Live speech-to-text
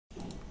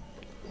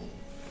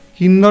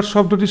কিন্নর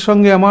শব্দটির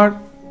সঙ্গে আমার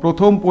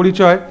প্রথম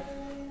পরিচয়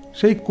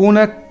সেই কোন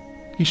এক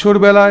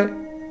কিশোরবেলায়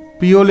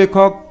প্রিয়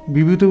লেখক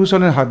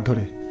বিভূতিভূষণের হাত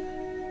ধরে।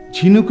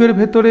 ঝিনুকের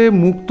ভেতরে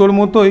মুক্তোর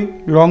মতোই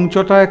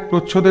রংচটা এক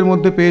প্রচ্ছদের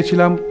মধ্যে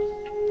পেয়েছিলাম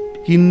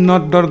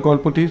কিন্নরদর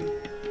গল্পটির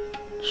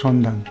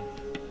সন্ধান।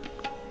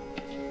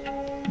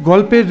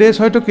 গল্পের রেশ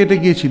হয়তো কেটে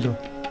গিয়েছিল,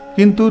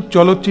 কিন্তু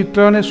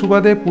চলচ্চিত্রায়নের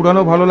সুবাদে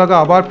পুরানো ভালো লাগা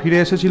আবার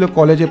ফিরে এসেছিল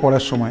কলেজে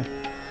পড়ার সময়।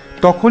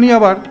 তখনই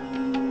আবার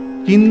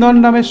কিন্নর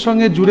নামের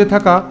সঙ্গে জুড়ে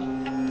থাকা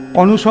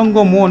অনুষঙ্গ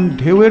মন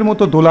ঢেউয়ের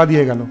মতো দোলা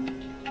দিয়ে গেল।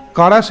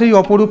 কারা সেই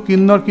অপরূপ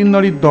কিন্নর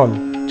কিন্নরীর দল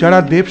যারা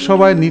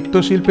দেবসভায়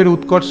নৃত্যশিল্পের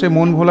উৎকর্ষে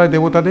মন ভোলায়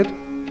দেবতাদের?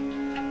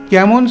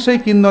 কেমন সেই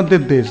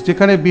কিন্নরদের দেশ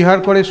যেখানে বিহার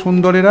করে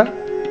সুন্দরেরা?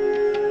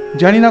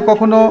 জানি না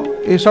কখনো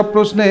এসব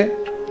প্রশ্নে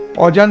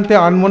অজান্তে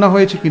আনমনা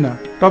হয়েছে কিনা,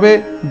 তবে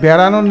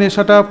বেড়ানোর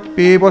নেশাটা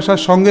পেয়ে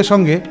বসার সঙ্গে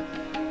সঙ্গে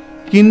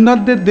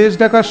কিন্নরদের দেশ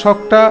দেখার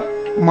শখটা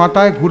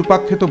মাথায়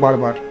ঘুরপাক খেত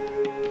বারবার।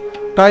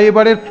 তাই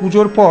এবারের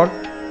পুজোর পর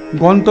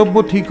গন্তব্য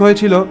ঠিক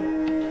হয়েছিল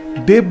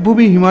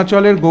দেবভূমি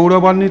হিমাচলের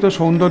গৌরবান্বিত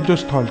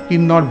সৌন্দর্যস্থল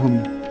কিন্নর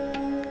ভূমি।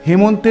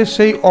 হেমন্তের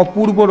সেই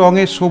অপূর্ব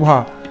রঙের শোভা,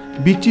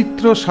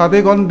 বিচিত্র স্বাদে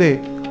গন্ধে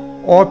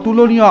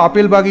অতুলনীয়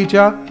আপেল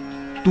বাগিচা,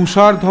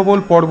 তুষার ধবল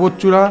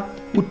পর্বতচূড়া,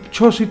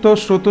 উচ্ছ্বসিত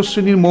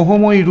স্রোতস্বিনীর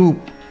মোহময়ী রূপ,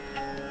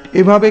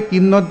 এভাবে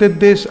কিন্নরদের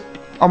দেশ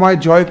আমায়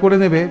জয় করে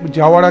নেবে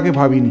যাওয়ার আগে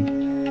ভাবিনি।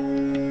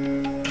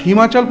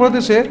 হিমাচল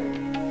প্রদেশে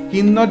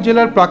কিন্নর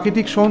জেলার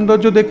প্রাকৃতিক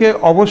সৌন্দর্য দেখে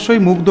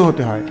অবশ্যই মুগ্ধ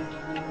হতে হয়।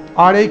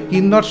 আর এই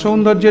কিন্নর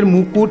সৌন্দর্যের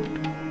মুকুট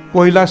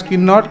কৈলাস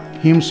কিন্নর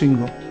হিমশৃঙ্গ।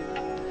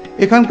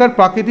 এখানকার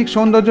প্রাকৃতিক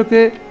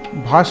সৌন্দর্যকে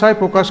ভাষায়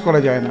প্রকাশ করা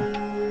যায় না,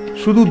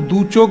 শুধু দু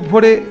চোখ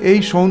ভরে এই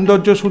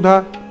সৌন্দর্য সুধা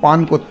পান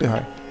করতে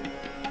হয়।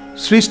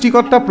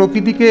 সৃষ্টিকর্তা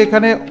প্রকৃতিকে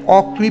এখানে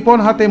অকৃপণ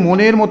হাতে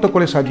মনের মতো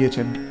করে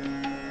সাজিয়েছেন।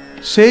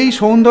 সেই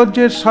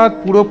সৌন্দর্যের স্বাদ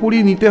পুরোপুরি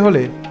নিতে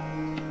হলে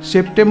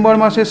সেপ্টেম্বর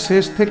মাসের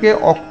শেষ থেকে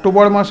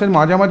অক্টোবর মাসের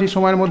মাঝামাঝি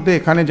সময়ের মধ্যে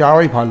এখানে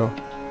যাওয়াই ভালো,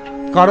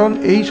 কারণ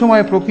এই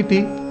সময় প্রকৃতি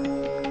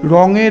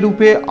রঙে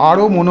রূপে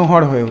আরও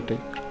মনোহর হয়ে ওঠে।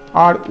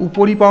 আর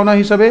উপরি পাওনা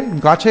হিসাবে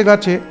গাছে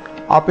গাছে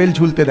আপেল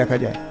ঝুলতে দেখা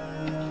যায়।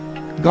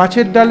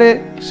 গাছের ডালে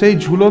সেই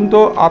ঝুলন্ত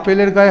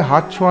আপেলের গায়ে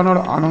হাত ছোঁয়ানোর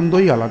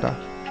আনন্দই আলাদা।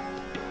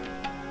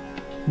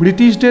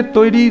 ব্রিটিশদের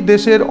তৈরি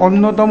দেশের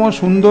অন্যতম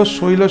সুন্দর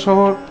শৈল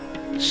শহর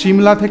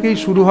সিমলা থেকেই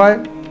শুরু হয়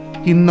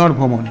কিন্নর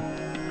ভ্রমণ।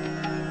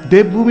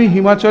 দেবভূমি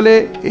হিমাচলে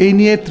এই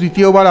নিয়ে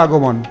তৃতীয়বার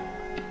আগমন।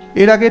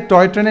 এর আগে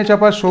টয় ট্রেনে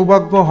চাপার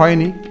সৌভাগ্য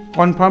হয়নি,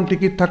 কনফার্ম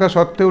টিকিট থাকা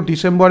সত্ত্বেও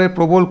ডিসেম্বরের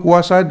প্রবল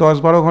কুয়াশায়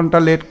 10-12 ঘন্টা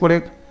লেট করে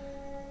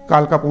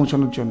কালকা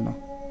পৌঁছানোর জন্য।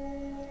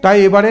 তাই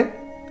এবারে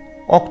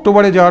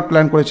অক্টোবরে যাওয়ার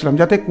প্ল্যান করেছিলাম,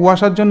 যাতে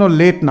কুয়াশার জন্য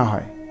লেট না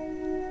হয়।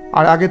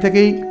 আর আগে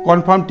থেকেই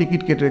কনফার্ম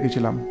টিকিট কেটে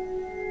রেখেছিলাম।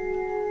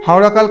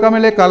 হাওড়া কালকা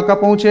মেলে কালকা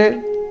পৌঁছে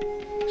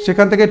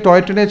সেখান থেকে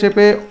টয় ট্রেনে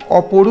চেপে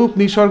অপরূপ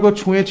নিসর্গ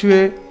ছুঁয়ে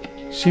ছুঁয়ে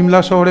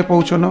সিমলা শহরে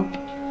পৌঁছানো।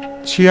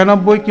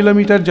 96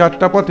 কিলোমিটার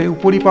যাত্রাপথে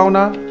উপরি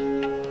পাওনা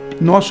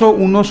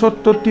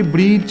 969টি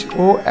ব্রিজ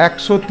ও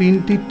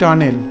 103টি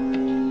টানেল,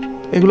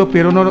 এগুলো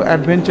পেরোনোর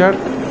অ্যাডভেঞ্চার।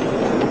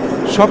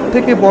 সব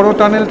থেকে বড়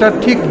টানেলটা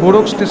ঠিক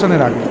বোরক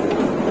স্টেশনের আগে,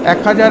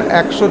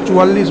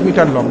 1144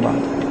 মিটার লম্বা।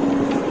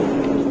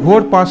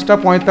 ভোর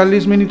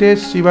 5:45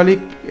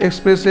 শিবালিক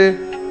এক্সপ্রেসে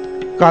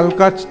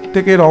কালকা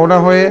থেকে রওনা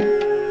হয়ে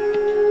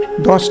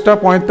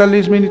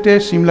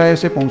 10:45 সিমলায়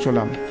এসে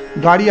পৌঁছলাম।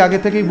 গাড়ি আগে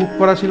থেকেই বুক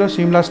করা ছিল।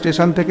 সিমলা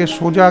স্টেশন থেকে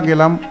সোজা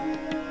গেলাম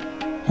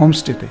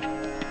হোমস্টেতে।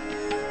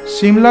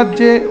 সিমলার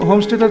যে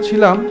হোমস্টেটা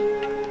ছিলাম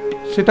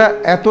সেটা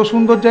এত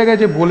সুন্দর জায়গায়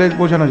যে বলে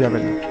বোঝানো যাবে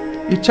না।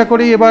 ইচ্ছা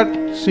করেই এবার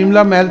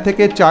সিমলা ম্যাল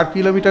থেকে 4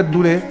 কিলোমিটার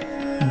দূরে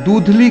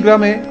দুধলি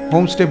গ্রামে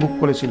হোমস্টে বুক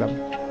করেছিলাম,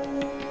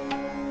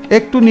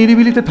 একটু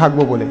নিরিবিলিতে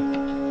থাকবো বলে।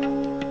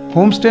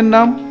 হোমস্টের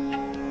নাম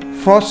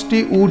ফ্রস্টি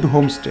উড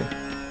হোমস্টে।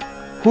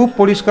 খুব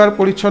পরিষ্কার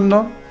পরিচ্ছন্ন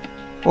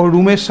ও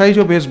রুমের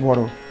সাইজও বেশ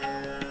বড়।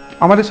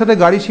 আমাদের সাথে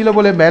গাড়ি ছিল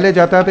বলে ম্যালে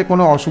যাতায়াতে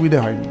কোনো অসুবিধে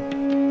হয়নি।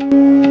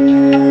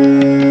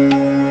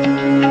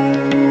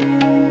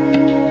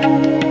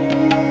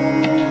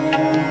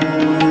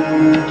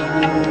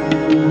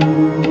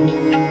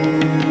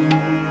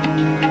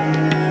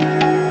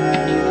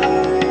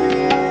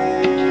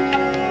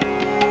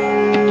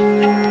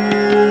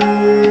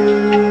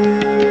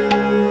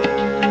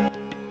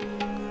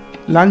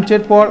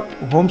 লাঞ্চের পর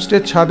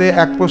হোমস্টের ছাদে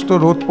এক প্রস্ত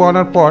রোদ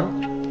পোয়ানোর পর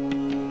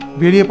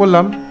বেরিয়ে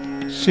পড়লাম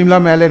সিমলা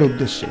ম্যালের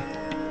উদ্দেশ্যে।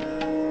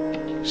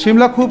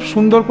 সিমলা খুব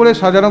সুন্দর করে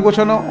সাজানো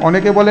গোছানো।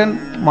 অনেকে বলেন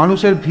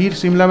মানুষের ভিড়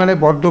সিমলা ম্যালে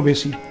বড্ড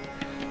বেশি,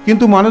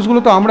 কিন্তু মানুষগুলো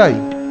তো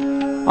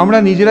আমরা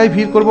নিজেরাই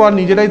ভিড় করব আর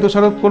নিজেরাই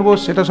দোষারোপ করব,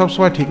 সেটা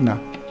সবসময় ঠিক না।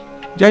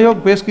 যাই হোক,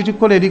 বেশ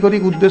কিছুক্ষণ এদিক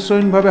ওদিক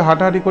উদ্দেশ্যহীনভাবে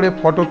হাঁটাহাঁটি করে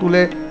ফটো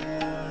তুলে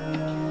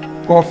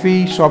কফি,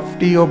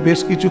 সফটি ও বেশ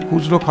কিছু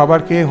খুচরো খাবার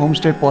খেয়ে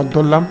হোমস্টের পথ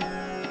ধরলাম।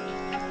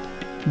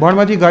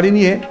 বর্মাজি গাড়ি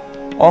নিয়ে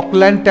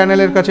অকল্যান্ড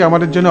টানেলের কাছে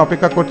আমাদের জন্য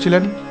অপেক্ষা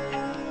করছিলেন।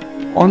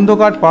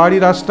 অন্ধকার পাহাড়ি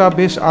রাস্তা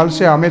বেশ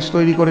আলসে আমেজ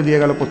তৈরি করে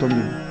দিয়ে গেল প্রথম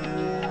দিন।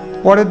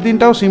 পরের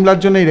দিনটাও সিমলার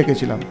জন্যই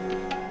রেখেছিলাম।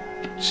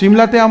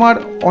 সিমলাতে আমার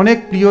অনেক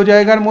প্রিয়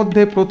জায়গার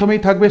মধ্যে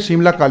প্রথমেই থাকবে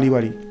সিমলা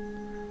কালীবাড়ি।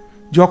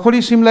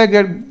 যখনই সিমলায়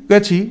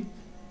গেছি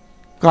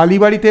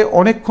কালীবাড়িতে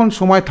অনেকক্ষণ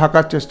সময়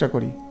থাকার চেষ্টা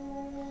করি।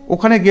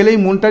 ওখানে গেলেই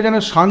মনটা যেন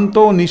শান্ত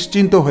ও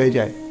নিশ্চিন্ত হয়ে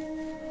যায়।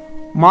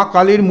 মা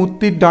কালীর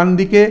মূর্তির ডান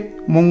দিকে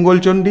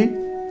মঙ্গলচণ্ডী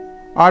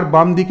আর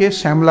বাম দিকে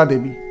শ্যামলা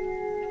দেবী।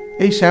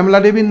 এই শ্যামলা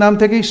দেবীর নাম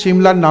থেকেই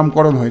সিমলার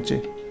নামকরণ হয়েছে।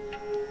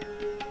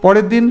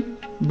 পরের দিন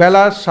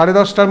বেলা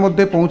 10:30টার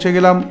মধ্যে পৌঁছে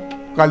গেলাম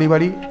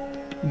কালীবাড়ি।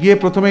 গিয়ে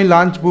প্রথমেই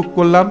লাঞ্চ বুক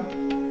করলাম।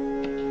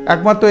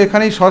 একমাত্র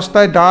এখানেই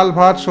সস্তায় ডাল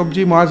ভাত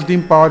সবজি মাছ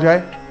ডিম পাওয়া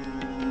যায়।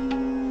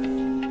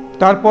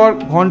 তারপর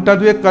ঘন্টা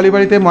দুয়েক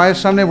কালীবাড়িতে মায়ের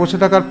সামনে বসে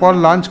থাকার পর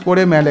লাঞ্চ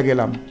করে মেলে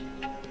গেলাম।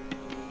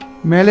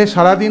 মেলে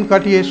সারাদিন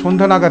কাটিয়ে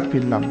সন্ধ্যা নাগাদ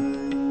ফিরলাম।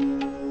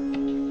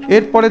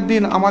 এর পরের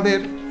দিন আমাদের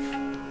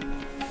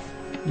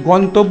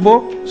গন্তব্য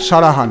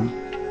সারাহান।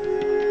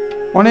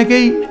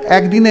 অনেকেই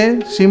একদিনে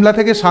সিমলা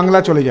থেকে সাংলা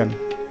চলে যান,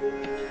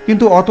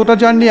 কিন্তু অতটা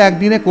জার্নি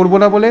একদিনে করব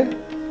না বলে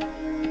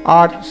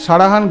আর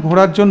সারাহান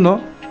ঘোরার জন্য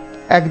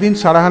একদিন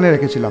সারাহানে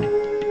রেখেছিলাম।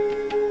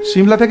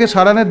 সিমলা থেকে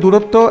সারাহানের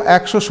দূরত্ব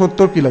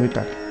 170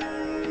 কিলোমিটার।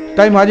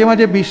 তাই মাঝে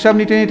মাঝে বিশ্রাম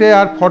নিতে নিতে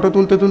আর ফটো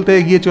তুলতে তুলতে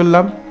এগিয়ে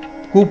চললাম।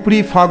 কুপরি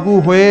ফাগু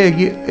হয়ে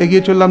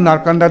এগিয়ে চললাম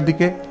নারকান্ডার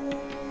দিকে।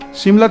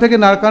 সিমলা থেকে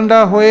নারকান্ডা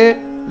হয়ে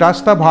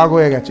রাস্তা ভাগ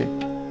হয়ে গেছে।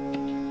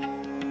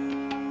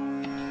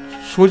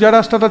 সোজা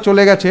রাস্তাটা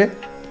চলে গেছে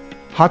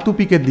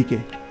হাতুপিকের দিকে।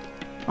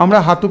 আমরা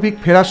হাতুপিক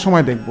ফেরার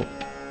সময় দেখব।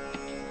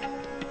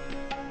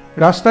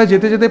 রাস্তায়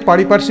যেতে যেতে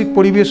পারিপার্শ্বিক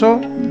পরিবেশও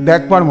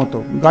দেখবার মতো।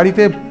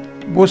 গাড়িতে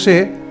বসে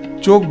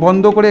চোখ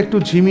বন্ধ করে একটু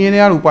ঝিমিয়ে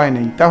নেওয়ার উপায়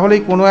নেই,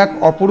 তাহলেই কোনো এক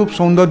অপরূপ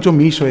সৌন্দর্য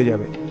মিস হয়ে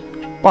যাবে।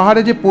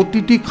 পাহাড়ে যে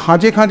প্রতিটি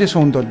খাঁজে খাঁজে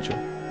সৌন্দর্য।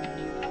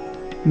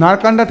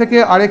 নারকান্ডা থেকে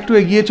আরেকটু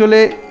এগিয়ে চলে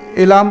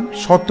এলাম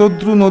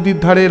শতদ্রু নদীর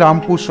ধারে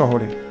রামপুর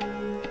শহরে।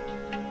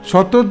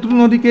 শতদ্রু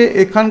নদীকে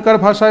এখানকার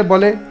ভাষায়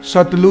বলে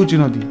সতলুজ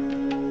নদী।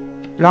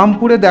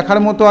 রামপুরে দেখার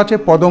মতো আছে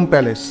পদম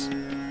প্যালেস।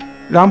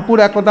 রামপুর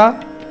একদা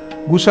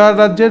গুজরাট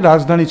রাজ্যের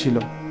রাজধানী ছিল।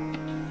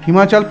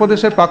 হিমাচল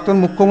প্রদেশের প্রাক্তন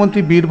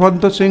মুখ্যমন্ত্রী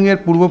বীরভদ্র সিংয়ের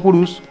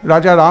পূর্বপুরুষ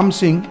রাজা রাম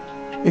সিং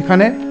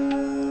এখানে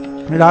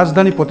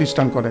রাজধানী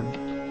প্রতিষ্ঠান করেন।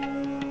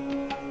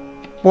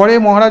 পরে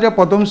মহারাজা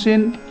পদম সিং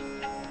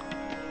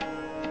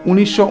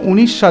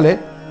 1919 সালে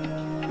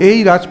এই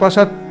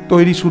রাজপ্রাসাদ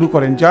তৈরি শুরু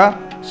করেন, যা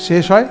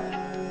শেষ হয়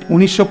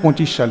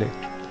 1925 সালে।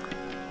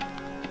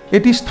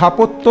 এটি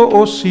স্থাপত্য ও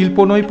শিল্প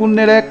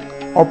নৈপুণ্যের এক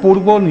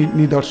অপূর্ব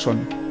নিদর্শন।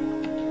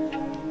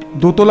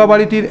 দোতলা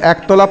বাড়িটির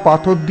একতলা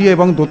পাথর দিয়ে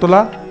এবং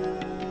দোতলা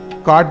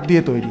কাঠ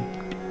দিয়ে তৈরি।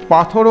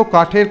 পাথর ও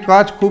কাঠের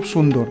কাজ খুব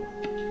সুন্দর।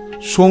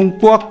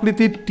 শঙ্কু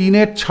আকৃতির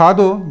টিনের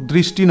ছাদও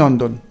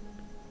দৃষ্টিনন্দন।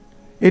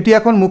 এটি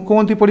এখন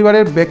মুখ্যমন্ত্রী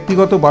পরিবারের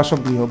ব্যক্তিগত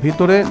বাসগৃহ।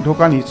 ভিতরে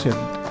ঢোকা নিষেধ,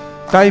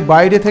 তাই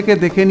বাইরে থেকে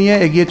দেখে নিয়ে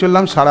এগিয়ে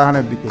চললাম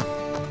সারাহানের দিকে।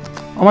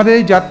 আমাদের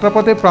এই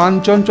যাত্রাপথে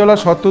প্রাণচঞ্চলা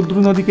শতদ্রু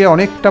নদীকে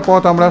অনেকটা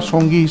পথ আমরা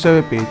সঙ্গী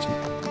হিসেবে পেয়েছি।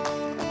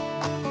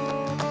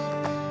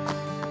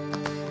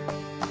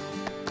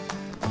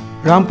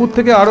 রামপুর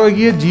থেকে আরও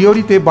এগিয়ে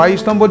জিওরিতে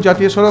 22 নম্বর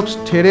জাতীয় সড়ক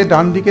ছেড়ে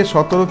ডান দিকে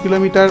 17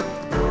 কিলোমিটার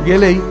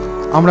গেলেই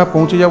আমরা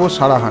পৌঁছে যাব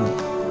সারাহান।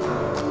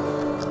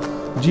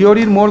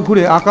 জিওরির মোড়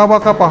ঘুরে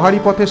আঁকাবাঁকা পাহাড়ি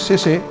পথের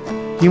শেষে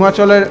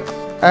হিমাচলের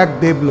এক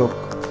দেবলোক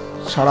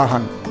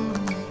সারাহান।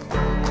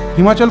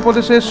 হিমাচল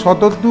প্রদেশের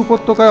শতদ্রু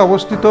উপত্যকায়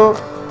অবস্থিত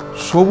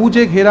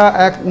সবুজে ঘেরা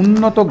এক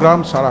উন্নত গ্রাম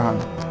সারাহান।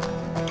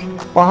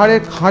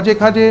 পাহাড়ের খাঁজে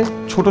খাঁজে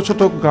ছোট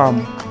ছোট গ্রাম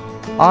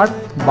আর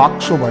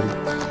বাক্স বাড়ি।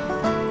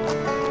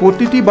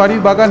 প্রতিটি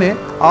বাড়ির বাগানে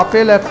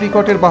আপেল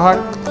অ্যাপ্রিকটের বাহার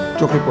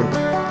চোখে পড়বে।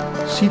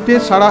 শীতে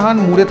সারাহান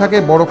মুড়ে থাকে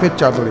বরফের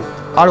চাদরে,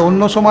 আর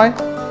অন্য সময়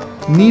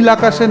নীল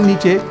আকাশের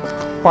নিচে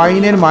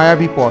পাইনের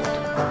মায়াবী পথ।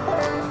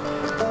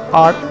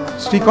 আর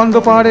শ্রীকন্দ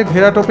পাহাড়ের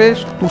ঘেরাটোপে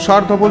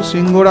তুষার ধবল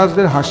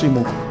সিংহরাজদের হাসি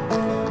মুখ।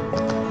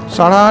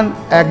 সারাহান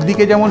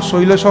একদিকে যেমন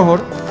শৈল শহর,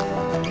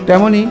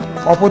 তেমনি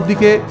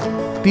অপরদিকে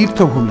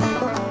তীর্থভূমি।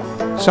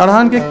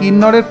 সারাহানকে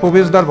কিন্নরের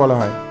প্রবেশদ্বার বলা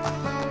হয়।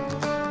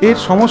 এর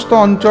সমস্ত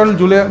অঞ্চল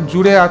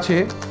জুড়ে আছে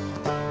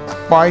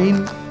পাইন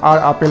আর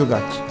আপেল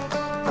গাছ।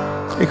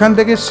 এখান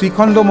থেকে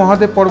শ্রীখণ্ড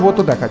মহাদেব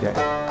পর্বতও দেখা যায়।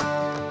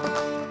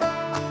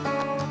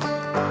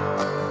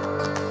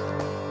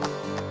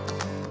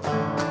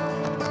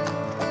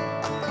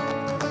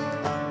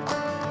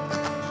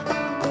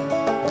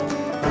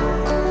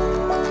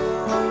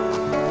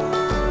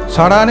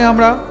 সারাহানে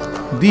আমরা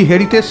দি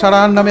হেরিটেজ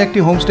সারাহান নামে একটি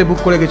হোমস্টে বুক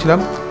করে গেছিলাম।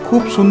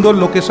 খুব সুন্দর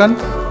লোকেশন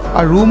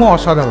আর রুমও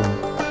অসাধারণ।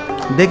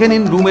 দেখে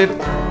নিন রুমের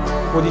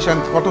পজিশন,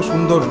 কত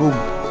সুন্দর রুম,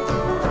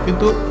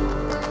 কিন্তু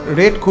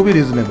রেট খুবই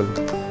রিজনেবল।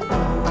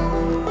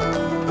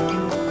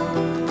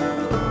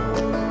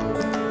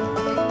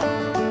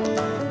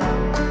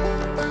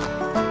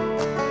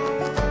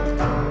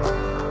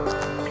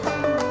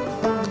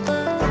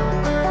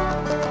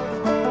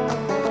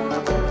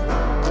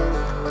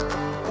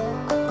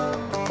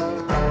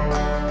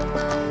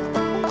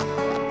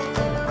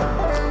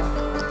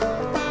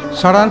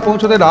 সারাহান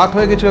পৌঁছতে রাত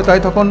হয়ে গেছিল,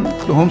 তাই তখন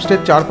হোমস্টের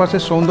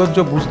চারপাশের সৌন্দর্য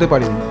বুঝতে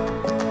পারিনি।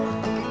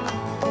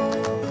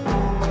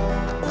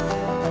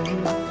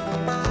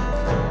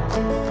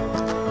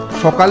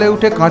 সকালে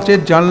উঠে কাঁচের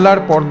জানলার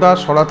পর্দা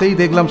সরাতেই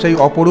দেখলাম সেই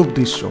অপরূপ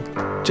দৃশ্য।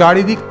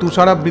 চারিদিক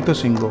তুষারাবৃত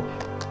শৃঙ্গ।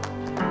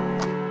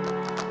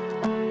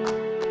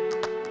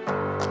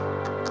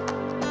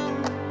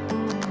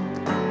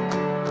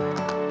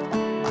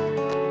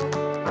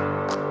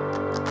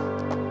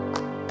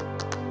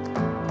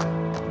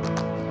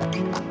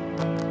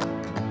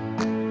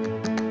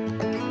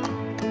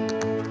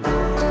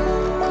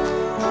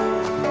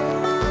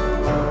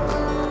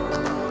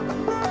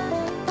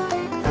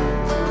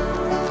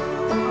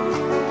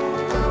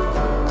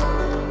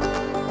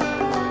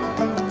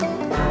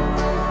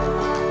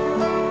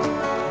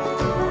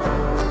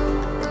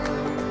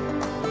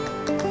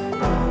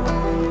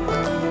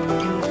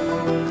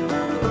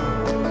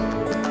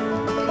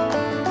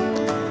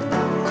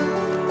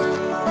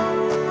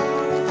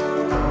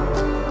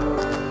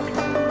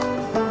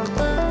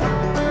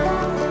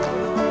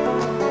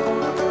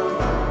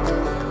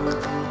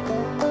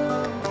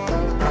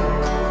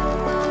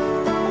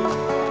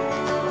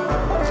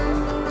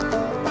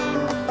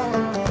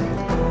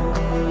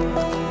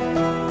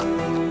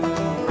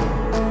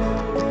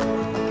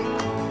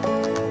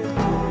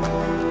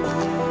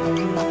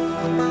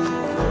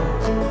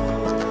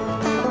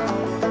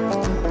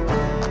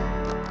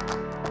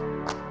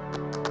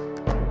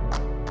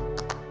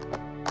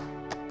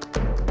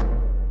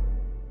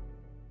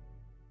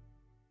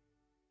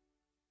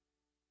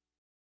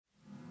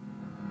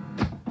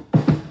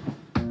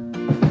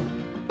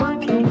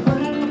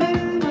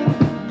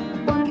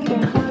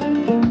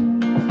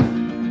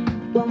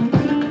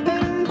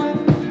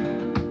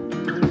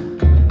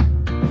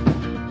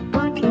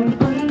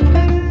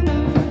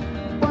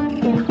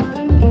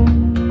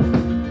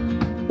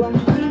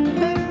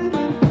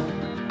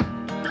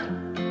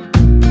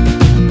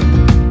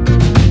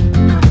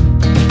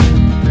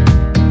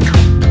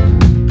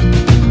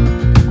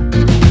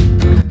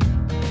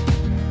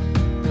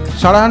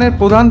 সারাহানের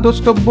প্রধান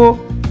দ্রষ্টব্য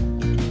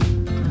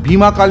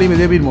ভীমা কালী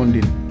দেবীর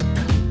মন্দির।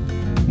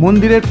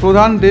 মন্দিরের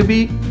প্রধান দেবী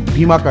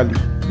ভীমা কালী।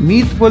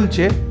 মিথ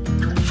বলছে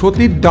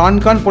সতীর ডান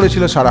কান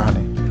পড়েছিল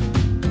সারাহানে।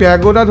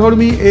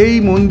 প্যাগোডাধর্মী এই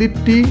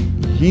মন্দিরটি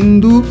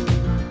হিন্দু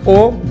ও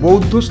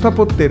বৌদ্ধ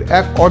স্থাপত্যের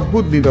এক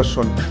অদ্ভুত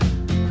নিদর্শন।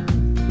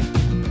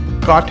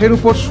 কাঠের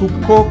উপর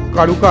সূক্ষ্ম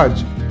কারুকাজ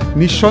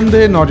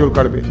নিঃসন্দেহে নজর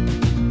কাড়বে।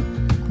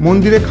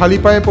 মন্দিরে খালি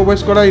পায়ে প্রবেশ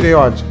করাই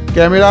রেওয়াজ।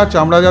 ক্যামেরা,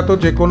 চামড়াজাত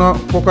যে কোনো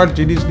প্রকার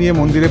জিনিস নিয়ে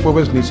মন্দিরে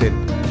প্রবেশ নিষেধ।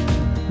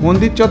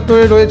 মন্দির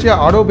চত্বরে রয়েছে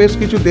আরও বেশ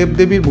কিছু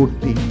দেবদেবীর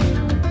মূর্তি।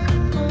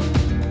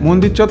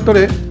 মন্দির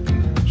চত্বরে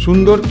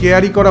সুন্দর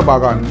কেয়ারি করা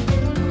বাগান।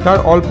 তার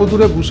অল্প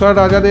দূরে বুসার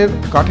রাজাদের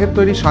কাঠের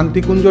তৈরি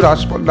শান্তিকুঞ্জ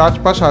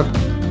রাজপ্রাসাদ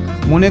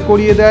মনে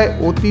করিয়ে দেয়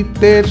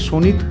অতীতের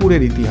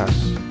শোনিতপুরের ইতিহাস।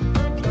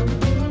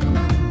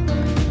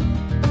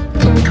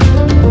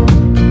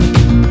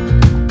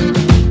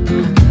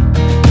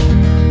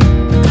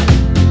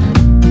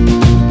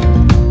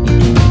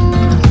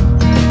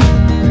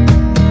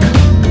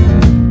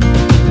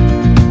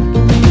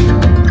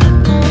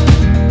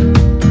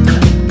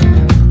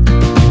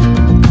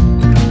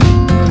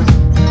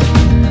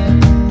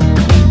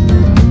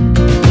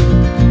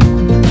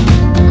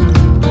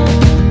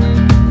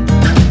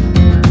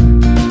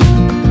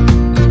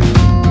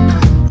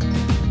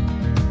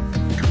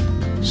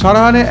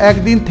 সারাহানে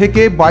একদিন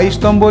থেকে 22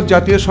 নম্বর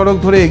জাতীয় সড়ক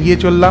ধরে এগিয়ে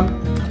চললাম।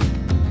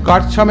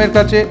 কাঠছামের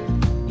কাছে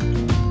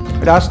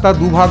রাস্তা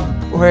দুভাগ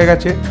হয়ে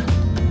গেছে।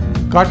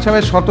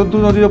 কাঠছামের শতদ্রু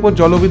নদীর ওপর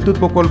জলবিদ্যুৎ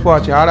প্রকল্প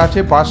আছে, আর আছে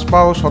বাঁশপা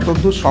ও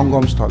শতদ্রুর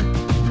সঙ্গমস্থল।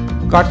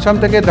 কাঠছাম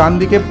থেকে ডান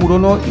দিকে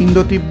পুরনো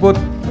ইন্দো তিব্বত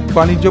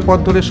বাণিজ্য পথ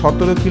ধরে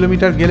 17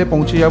 কিলোমিটার গেলে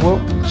পৌঁছে যাব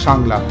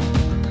সাংলা।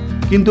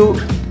 কিন্তু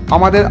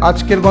আমাদের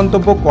আজকের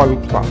গন্তব্য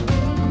কল্পা।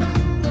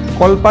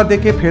 কল্পা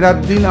দেখে ফেরার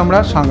দিন আমরা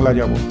সাংলা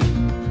যাব।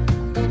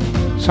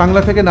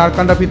 সাংলা থেকে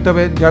নারকান্ডা ফিরতে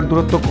হবে, যার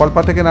দূরত্ব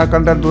কল্পা থেকে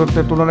নারকান্ডার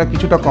দূরত্বের তুলনায়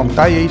কিছুটা কম,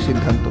 তাই এই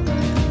সিদ্ধান্ত।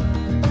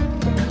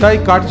 তাই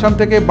কাঠছাম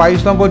থেকে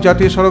 22 নম্বর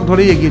জাতীয় সড়ক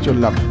ধরেই এগিয়ে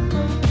চললাম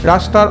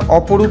রাস্তার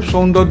অপরূপ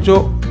সৌন্দর্য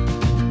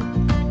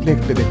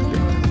দেখতে দেখতে।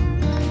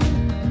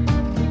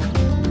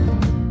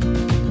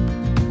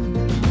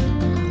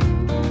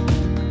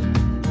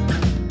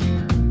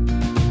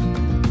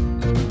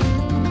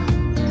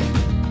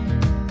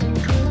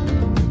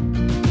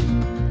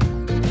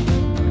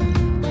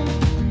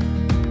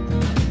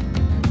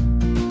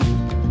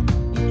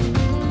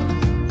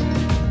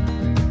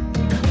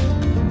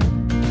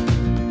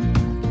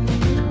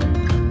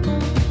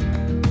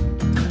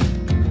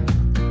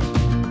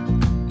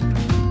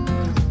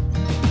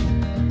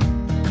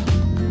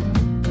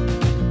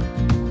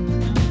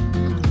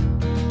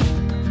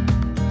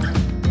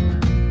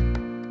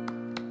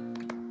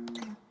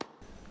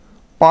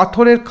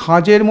 পাথরের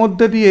খাঁজের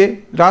মধ্যে দিয়ে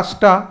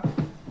রাস্তা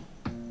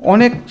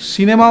অনেক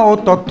সিনেমা ও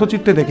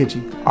তথ্যচিত্রে দেখেছি।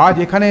 আজ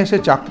এখানে এসে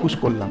চাক্ষুষ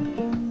করলাম।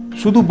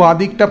 শুধু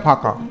বাঁদিকটা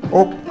ফাঁকা ও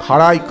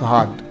খাড়াই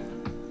ঘাট,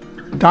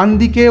 ডান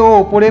দিকে ও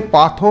ওপরে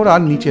পাথর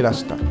আর নিচে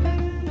রাস্তা।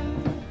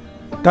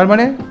 তার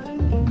মানে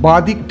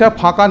বাঁদিকটা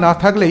ফাঁকা না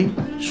থাকলেই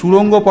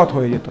সুড়ঙ্গ পথ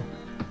হয়ে যেত।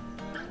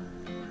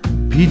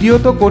 ভিডিও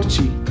তো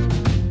করছি,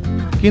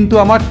 কিন্তু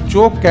আমার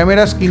চোখ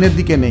ক্যামেরা স্ক্রিনের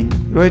দিকে নেই,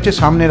 রয়েছে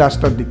সামনে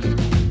রাস্তার দিকে।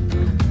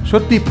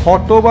 সত্যি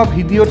ফটো বা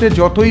ভিডিওতে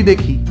যতই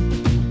দেখি,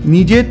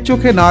 নিজের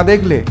চোখে না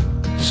দেখলে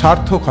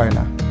সার্থক হয়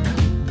না।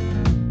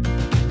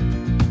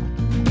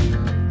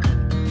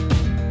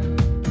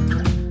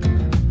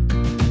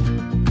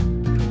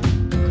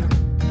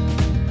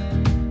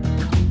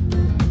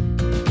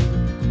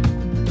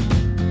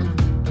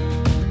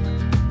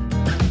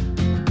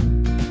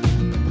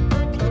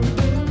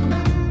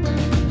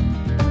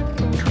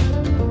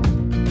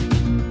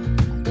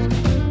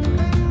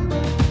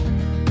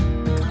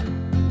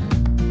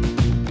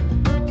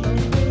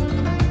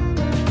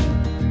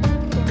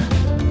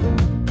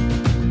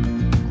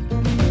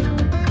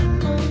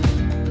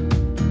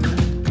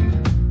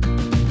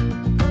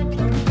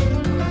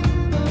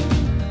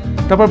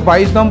 তারপর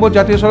 22 নম্বর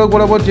জাতীয় সড়ক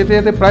বরাবর যেতে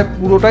যেতে প্রায়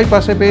পুরোটাই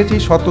পাশে পেয়েছি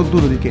শতদ্রু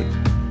নদীকে।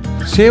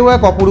 সেও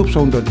এক অপরূপ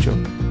সৌন্দর্য।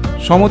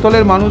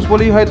 সমতলের মানুষ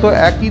বলেই হয়তো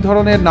একই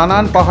ধরনের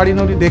নানান পাহাড়ি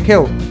নদী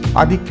দেখেও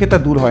আধিক্যতা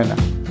দূর হয় না।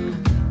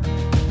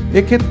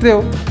 এক্ষেত্রেও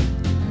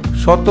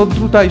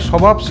শতদ্রুতাই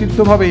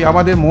স্বভাবসিদ্ধভাবেই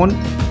আমাদের মন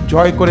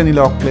জয় করে নিল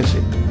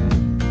অক্লেশে।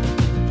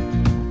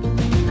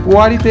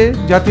 পোয়ারিতে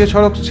জাতীয়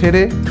সড়ক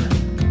ছেড়ে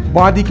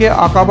বাঁদিকে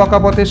আঁকাবাঁকা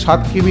পথে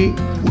 7 কিমি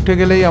উঠে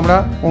গেলেই আমরা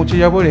পৌঁছে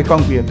যাব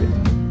রেকংপিয়াতে।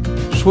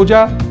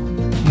 সোজা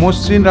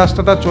মসৃণ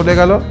রাস্তাটা চলে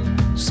গেল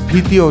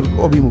স্ফীতি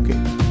অভিমুখে।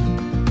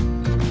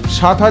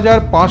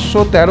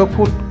 7513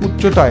 ফুট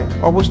উচ্চতায়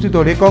অবস্থিত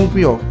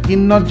রেকংপিও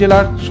কিন্নর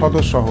জেলার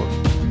সদর শহর।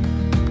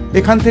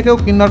 এখান থেকেও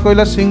কিন্নর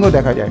কৈলাস শৃঙ্গ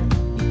দেখা যায়।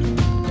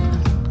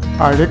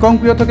 আর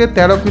রেকংপিও থেকে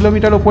 13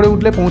 কিলোমিটার ওপরে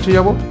উঠলে পৌঁছে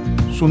যাব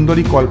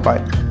সুন্দরী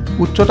কল্পায়।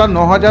 উচ্চতা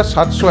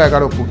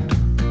 9711 ফুট।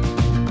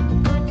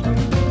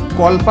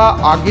 কল্পা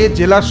আগে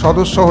জেলার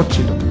সদর শহর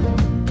ছিল।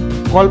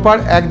 কল্পার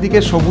একদিকে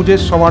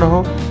সবুজের সমারোহ,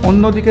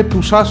 অন্যদিকে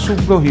তুষার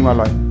শুভ্র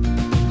হিমালয়।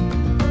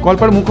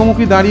 কল্পার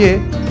মুখোমুখি দাঁড়িয়ে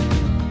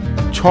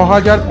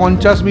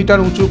 6050 মিটার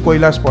উঁচু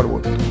কৈলাস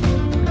পর্বত।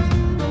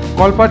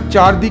 কল্পার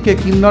চারদিকে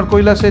কিন্নর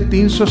কৈলাসের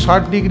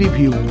 360 ডিগ্রি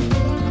ভিউ।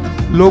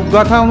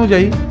 লোকগাথা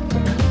অনুযায়ী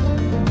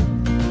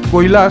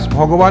কৈলাস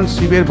ভগবান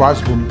শিবের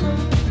বাসভূমি।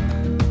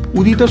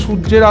 উদিত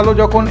সূর্যের আলো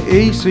যখন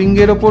এই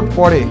শৃঙ্গের ওপর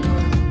পড়ে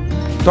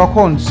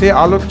তখন সে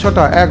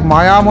আলোচ্ছটা এক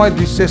মায়াময়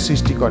দৃশ্যের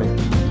সৃষ্টি করে।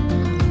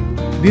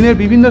 দিনের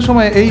বিভিন্ন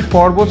সময়ে এই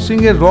পর্বত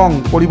শৃঙ্গের রং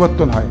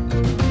পরিবর্তন হয়।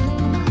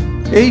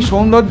 এই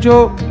সৌন্দর্য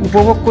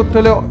উপভোগ করতে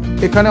হলে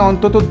এখানে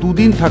অন্তত 2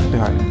 দিন থাকতে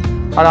হয়,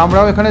 আর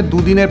আমরাও এখানে 2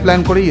 দিনের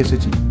প্ল্যান করেই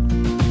এসেছি।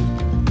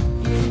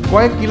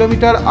 কয়েক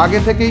কিলোমিটার আগে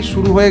থেকেই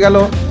শুরু হয়ে গেল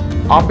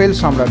আপেল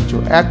সাম্রাজ্য।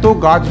 এত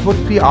গাছ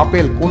ভর্তি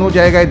আপেল কোনো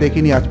জায়গায়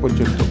দেখিনি আজ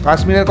পর্যন্ত।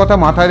 কাশ্মীরের কথা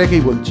মাথায়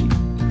রেখেই বলছি।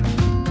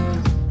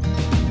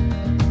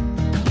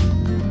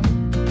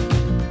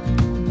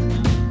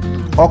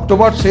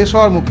 অক্টোবর শেষ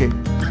হওয়ার মুখে,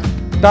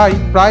 তাই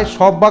প্রায়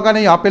সব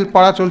বাগানেই আপেল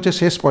পাড়া চলছে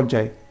শেষ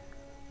পর্যায়ে।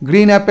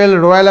 Green Apple,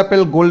 royal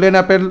Apple, golden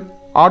Apple,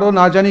 আরও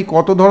না জানি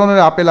কত ধরনের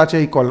আপেল আছে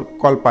এই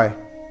কল্পায়।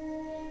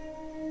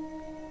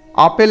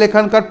 আপেল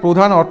এখানকার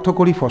প্রধান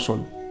অর্থকরী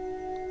ফসল।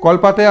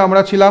 কল্পাতে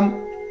আমরা ছিলাম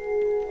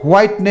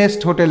হোয়াইট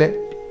নেস্ট হোটেলে।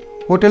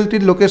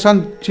 হোটেলটির লোকেশন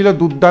ছিল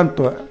দুর্দান্ত,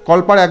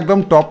 কল্পার একদম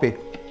টপে।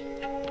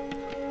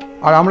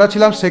 আর আমরা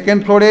ছিলাম 2nd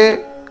ফ্লোরে।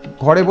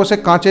 ঘরে বসে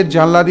কাঁচের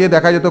জানলা দিয়ে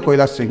দেখা যেত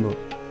কৈলাস শৃঙ্গ।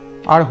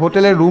 আর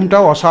হোটেলের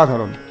রুমটাও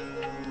অসাধারণ।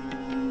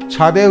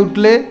 ছাদে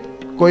উঠলে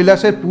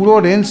কৈলাসের পুরো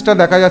রেঞ্জটা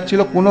দেখা যাচ্ছিল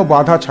কোনো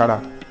বাধা ছাড়া।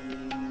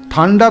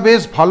 ঠান্ডা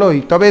বেশ ভালোই,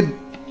 তবে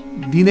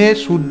দিনে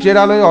সূর্যের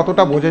আলোয়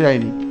অতটা বোঝা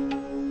যায়নি।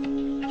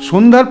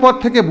 সন্ধ্যার পর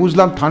থেকে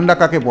বুঝলাম ঠান্ডা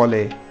কাকে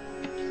বলে।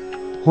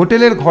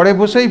 হোটেলের ঘরে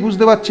বসেই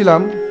বুঝতে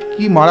পারছিলাম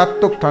কি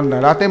মারাত্মক ঠান্ডা।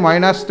 রাতে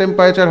মাইনাস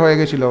টেম্পারেচার হয়ে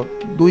গেছিল,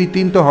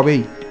 2-3 তো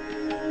হবেই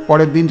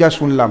পরের দিন যা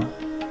শুনলাম।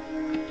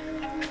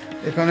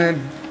 এখানে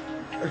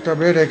একটা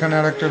বেড, এখানে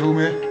আর একটা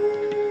রুমে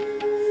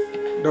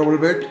ডবল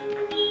বেড।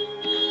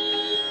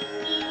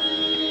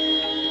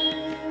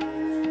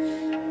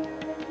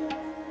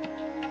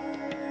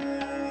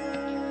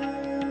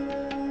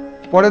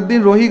 পরের দিন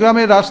রোহি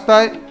গ্রামের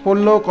রাস্তায়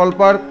পড়ল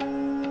কল্পার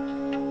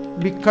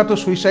বিখ্যাত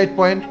সুইসাইড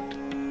পয়েন্ট।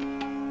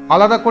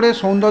 আলাদা করে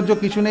সৌন্দর্য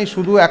কিছু নেই,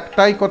 শুধু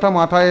একটাই কথা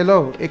মাথায় এলো,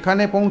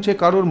 এখানে পৌঁছে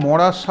কারোর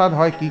মরার স্বাদ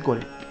হয় কি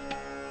করে।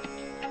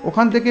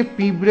 ওখান থেকে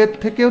পিঁপড়ের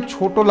থেকেও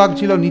ছোট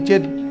লাগছিল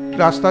নিচের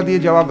রাস্তা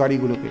দিয়ে যাওয়া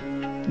গাড়িগুলোকে।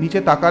 নিচে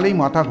তাকালেই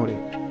মাথা ঘোরে।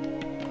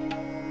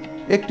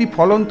 একটি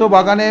ফলন্ত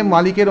বাগানে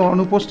মালিকের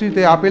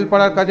অনুপস্থিতিতে আপেল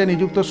পাড়ার কাজে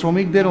নিযুক্ত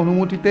শ্রমিকদের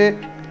অনুমতিতে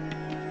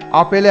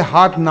আপেলে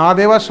হাত না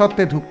দেওয়ার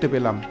সত্ত্বে ঢুকতে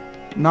পেলাম।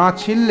 না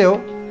ছিললেও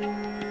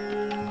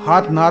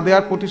হাত না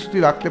দেওয়ার প্রতিশ্রুতি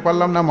রাখতে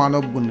পারলাম না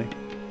মানব গুণে।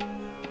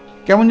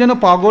 কেমন যেন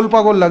পাগল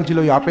পাগল লাগছিল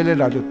ওই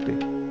আপেলের রাজত্বে।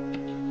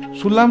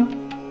 শুনলাম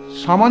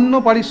সামান্য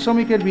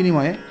পারিশ্রমিকের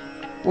বিনিময়ে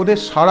ওদের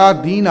সারা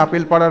দিন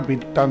আপেল পাড়ার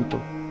বৃত্তান্ত।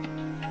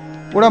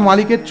 ওরা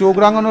মালিকের চোখ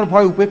রাঙানোর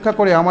ভয় উপেক্ষা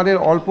করে আমাদের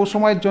অল্প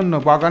সময়ের জন্য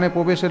বাগানে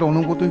প্রবেশের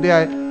অনুমতি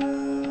দেয়।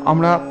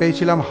 আমরা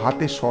পেয়েছিলাম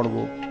হাতে স্বর্গ।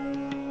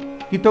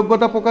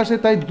 কৃতজ্ঞতা প্রকাশে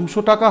তাই 200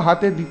 টাকা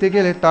হাতে দিতে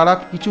গেলে তারা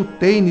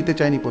কিছুতেই নিতে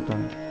চায়নি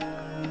প্রথমে।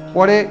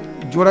 পরে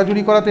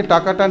জোড়াজুড়ি করাতে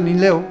টাকাটা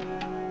নিলেও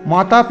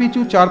মাথা পিছু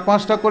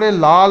 4-5টা করে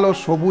লাল ও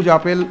সবুজ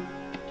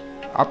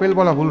আপেল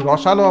বলা ভুল,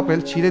 রসালো আপেল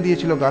ছিঁড়ে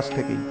দিয়েছিল গাছ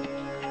থেকেই।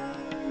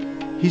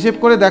 হিসেব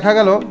করে দেখা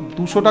গেল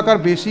 200 টাকার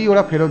বেশি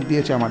ওরা ফেরত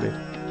দিয়েছে আমাদের।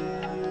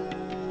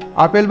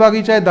 আপেল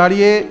বাগিচায়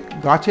দাঁড়িয়ে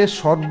গাছের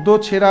সদ্য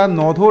ছেঁড়া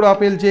নধর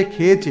আপেল যে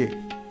খেয়েছে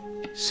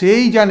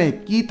সেই জানে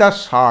কি তার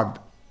স্বাদ।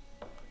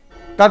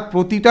 তার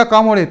প্রতিটা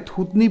কামড়ে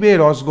থুতনি বেয়ে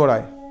রস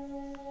গড়ায়।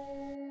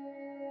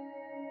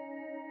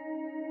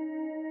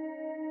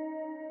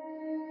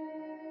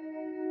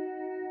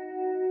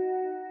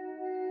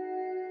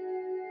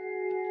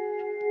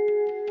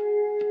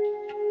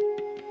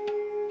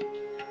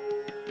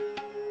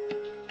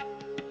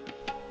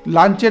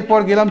 লাঞ্চের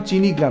পর গেলাম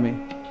চিনি গ্রামে।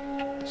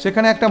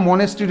 সেখানে একটা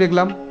মনেস্ট্রি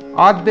দেখলাম,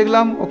 আর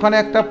দেখলাম ওখানে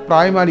একটা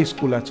প্রাইমারি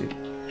স্কুল আছে।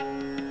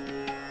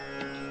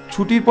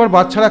 ছুটির পর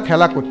বাচ্চারা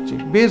খেলা করছে,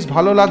 বেশ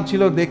ভালো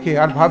লাগছিল দেখে।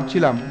 আর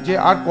ভাবছিলাম যে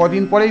আর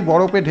কদিন পরেই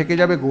বরফে ঢেকে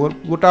যাবে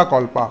গোটা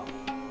কল্পা।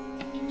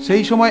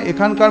 সেই সময়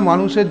এখানকার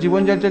মানুষের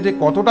জীবনযাত্রা যে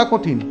কতটা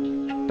কঠিন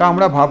তা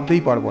আমরা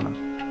ভাবতেই পারবো না।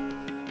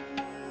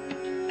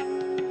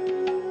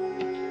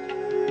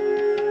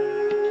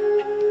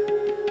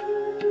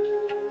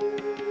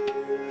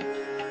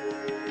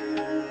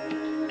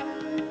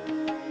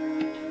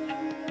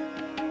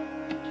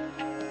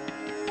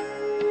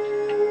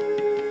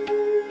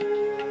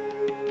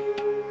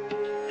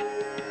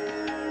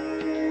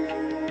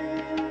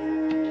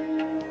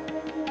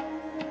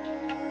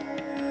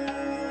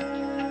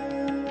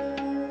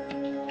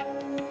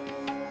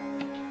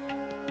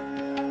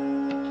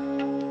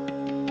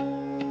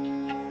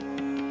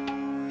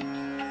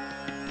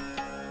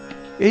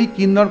 এই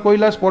কিন্নর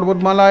কৈলাস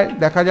পর্বতমালায়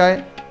দেখা যায়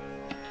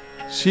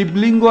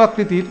শিবলিঙ্গ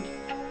আকৃতির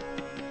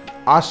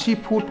 80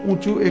 ফুট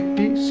উঁচু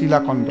একটি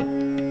শিলাখণ্ড,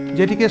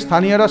 যেটিকে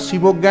স্থানীয়রা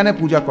শিবজ্ঞানে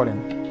পূজা করেন।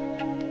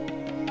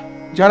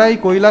 যারা এই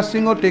কৈলাস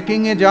শৃঙ্গ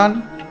ট্রেকিংয়ে যান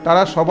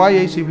তারা সবাই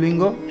এই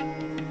শিবলিঙ্গ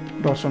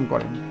দর্শন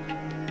করেন।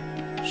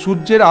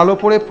 সূর্যের আলো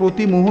পড়ে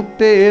প্রতি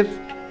মুহূর্তে এর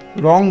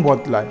রং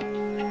বদলায়।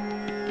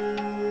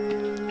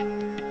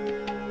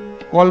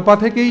 কল্পা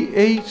থেকেই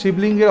এই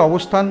শিবলিঙ্গের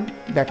অবস্থান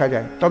দেখা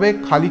যায়, তবে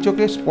খালি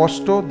চোখে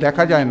স্পষ্ট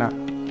দেখা যায় না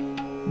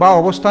বা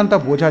অবস্থানটা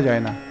বোঝা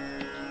যায় না।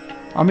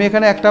 আমি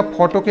এখানে একটা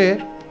ফটোকে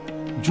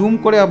জুম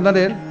করে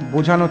আপনাদের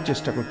বোঝানোর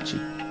চেষ্টা করছি।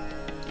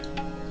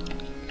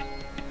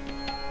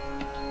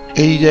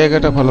 এই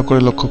জায়গাটা ভালো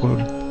করে লক্ষ্য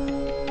করুন।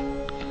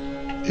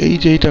 এই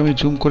যে এইটা আমি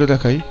জুম করে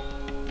দেখাই,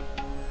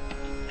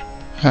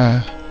 হ্যাঁ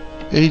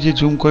এই যে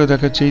জুম করে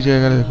দেখাচ্ছে এই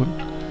জায়গাটা দেখুন,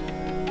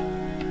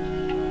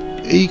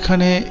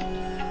 এইখানে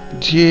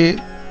যে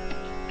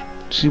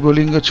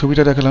শিবলিঙ্গ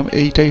ছবিটা দেখালাম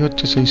এইটাই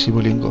হচ্ছে সেই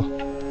শিবলিঙ্গ।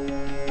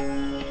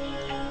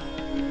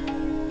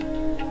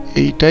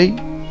 এইটাই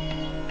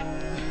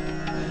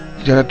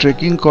যারা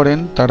ট্রেকিং করেন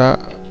তারা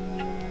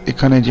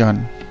এখানে যান।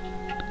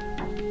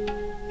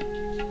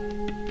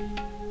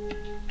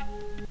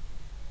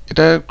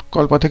 এটা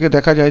কল্পা থেকে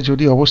দেখা যায়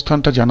যদি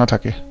অবস্থানটা জানা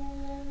থাকে।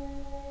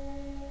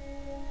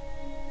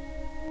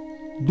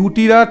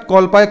 দুটি রাত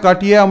কল্পায়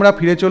কাটিয়ে আমরা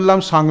ফিরে চললাম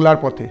সাংলার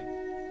পথে।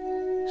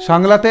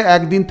 সাংলাতে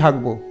একদিন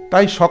থাকব,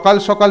 তাই সকাল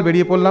সকাল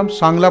বেরিয়ে পড়লাম।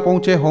 সাংলা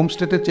পৌঁছে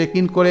হোমস্টেতে চেক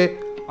ইন করে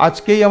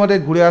আজকেই আমাদের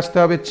ঘুরে আসতে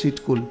হবে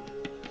ছিটকুল।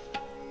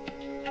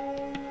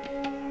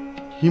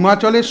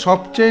 হিমাচলের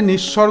সবচেয়ে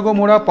নিঃসর্গ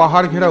মোড়া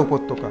পাহাড় ঘেরা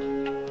উপত্যকা।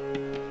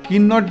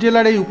 কিন্নর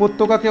জেলার এই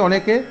উপত্যকাকে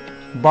অনেকে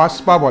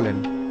বাসপা বলেন,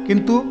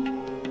 কিন্তু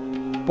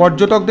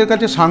পর্যটকদের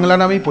কাছে সাংলা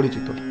নামেই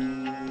পরিচিত।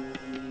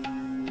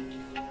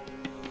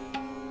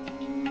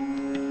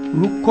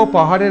 রুক্ষ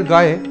পাহাড়ের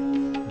গায়ে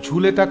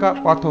ঝুলে থাকা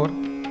পাথর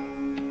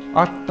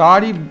আর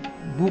তারই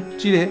বুক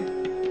চিরে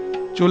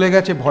চলে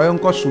গেছে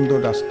ভয়ঙ্কর সুন্দর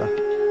রাস্তা।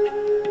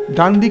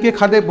 ডান দিকে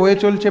খাদে বয়ে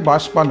চলছে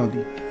বাসপা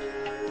নদী।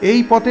 এই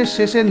পথের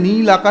শেষে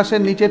নীল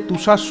আকাশের নিচে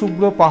তুষার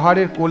শুভ্র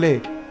পাহাড়ের কোলে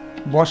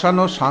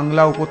বসানো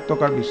সাংলা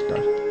উপত্যকার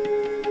বিস্তার।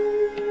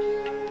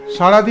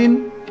 সারাদিন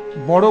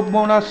বরফ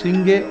মোড়া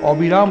শৃঙ্গে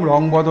অবিরাম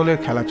রং বদলের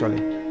খেলা চলে।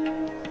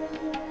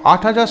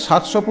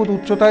 ৮৭০০ ফুট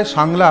উচ্চতায়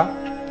সাংলা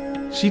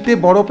শীতে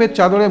বরফের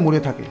চাদরে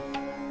মুড়ে থাকে।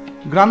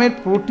 গ্রামের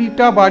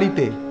প্রতিটা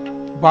বাড়িতে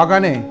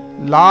বাগানে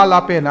লাল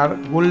আপেল আর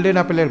গোল্ডেন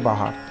আপেলের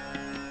বাহার।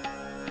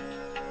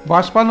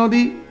 বাসপা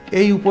নদী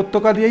এই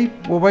উপত্যকা দিয়েই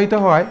প্রবাহিত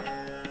হয়।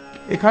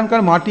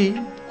 এখানকার মাটি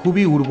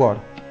খুবই উর্বর।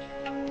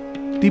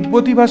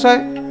 তিব্বতী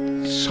ভাষায়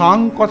সাং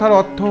কথার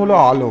অর্থ হলো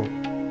আলো,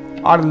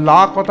 আর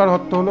লা কথার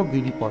অর্থ হলো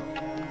গিরিপথ,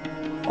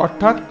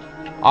 অর্থাৎ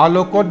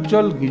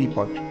আলোকোজ্জ্বল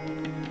গিরিপথ।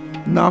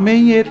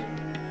 নামেই এর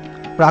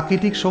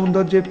প্রাকৃতিক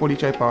সৌন্দর্যের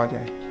পরিচয় পাওয়া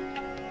যায়।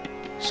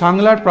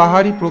 সাংলার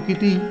পাহাড়ি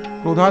প্রকৃতি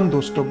প্রধান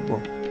দ্রষ্টব্য।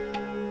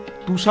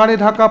 তুষারে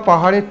ঢাকা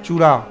পাহাড়ের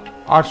চূড়া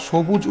আর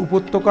সবুজ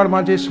উপত্যকার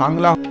মাঝে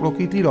সাংলা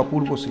প্রকৃতির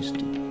অপূর্ব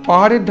সৃষ্টি।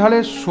 পাহাড়ের ঢালে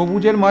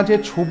সবুজের মাঝে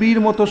ছবির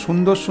মতো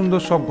সুন্দর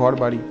সুন্দর সব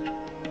ঘরবাড়ি।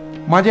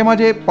 মাঝে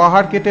মাঝে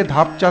পাহাড় কেটে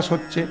ধাপ চাষ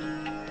হচ্ছে।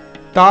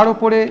 তার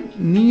উপরে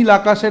নীল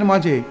আকাশের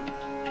মাঝে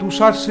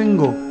তুষার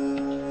শৃঙ্গ।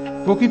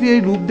 প্রকৃতির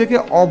এই রূপ দেখে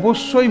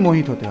অবশ্যই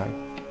মোহিত হতে হয়।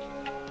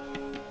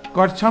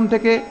 করছাম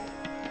থেকে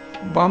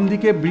বাম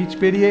দিকে ব্রিজ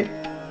পেরিয়ে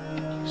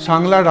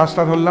সাংলার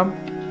রাস্তা ধরলাম।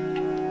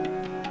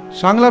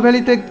 সাংলা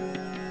ভ্যালিতে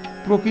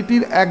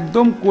প্রকৃতির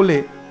একদম কোলে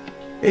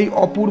এই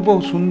অপূর্ব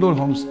সুন্দর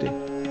হোমস্টে।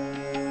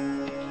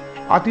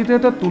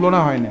 আতিথেয়তার তুলনা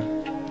হয় না।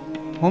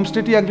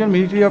 হোমস্টেটি একজন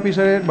মিলিটারি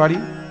অফিসারের বাড়ি।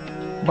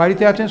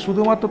 বাড়িতে আছেন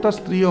শুধুমাত্র তার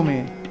স্ত্রী ও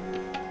মেয়ে।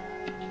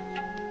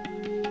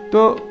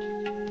 তো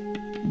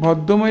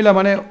ভদ্রমহিলা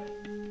মানে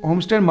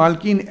হোমস্টের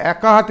মালকিন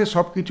একা হাতে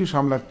সব কিছু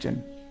সামলাচ্ছেন।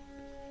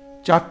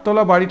 4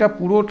 তলা বাড়িটা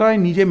পুরোটাই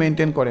নিজে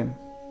মেনটেন করেন।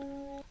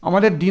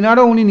 আমাদের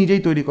ডিনারও উনি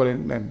নিজেই তৈরি করেন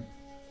দেন।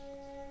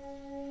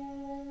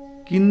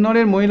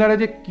 কিন্নরের মহিলারা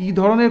যে কী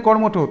ধরনের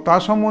কর্মঠ তা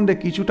সম্বন্ধে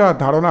কিছুটা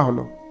ধারণা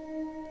হলো।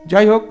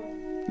 যাই হোক,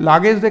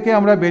 লাগেজ দেখে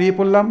আমরা বেরিয়ে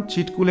পড়লাম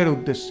ছিটকুলের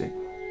উদ্দেশ্যে।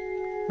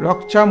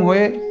 রকছাম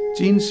হয়ে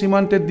চীন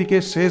সীমান্তের দিকে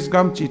শেষ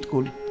গ্রাম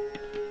ছিটকুল।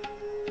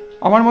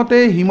 আমার মতে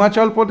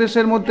হিমাচল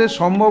প্রদেশের মধ্যে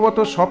সম্ভবত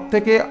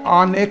সবথেকে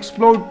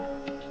আনএক্সপ্লোর্ড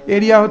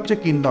এরিয়া হচ্ছে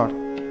কিন্নর।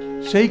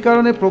 সেই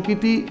কারণে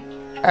প্রকৃতি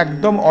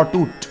একদম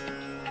অটুট।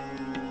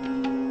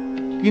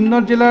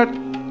 কিন্নর জেলার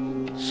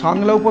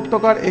সাংলা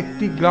উপত্যকার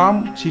একটি গ্রাম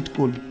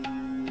ছিটকুল।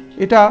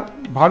 এটা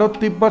ভারত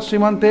তিব্বত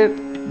সীমান্তের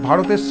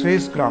ভারতের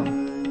শেষ গ্রাম।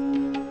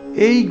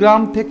 এই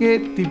গ্রাম থেকে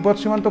তিব্বত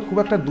সীমান্ত খুব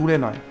একটা দূরে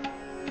নয়।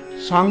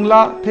 সাংলা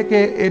থেকে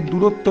এর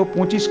দূরত্ব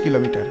 25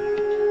 কিলোমিটার।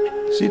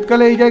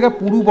 শীতকালে এই জায়গা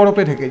পুরো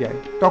বরফে ঢেকে যায়।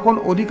 তখন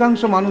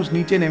অধিকাংশ মানুষ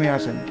নিচে নেমে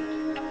আসেন।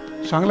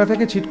 সাংলা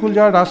থেকে ছিটকুল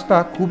যাওয়ার রাস্তা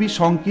খুবই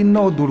সংকীর্ণ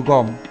ও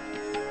দুর্গম।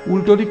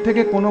 উল্টো দিক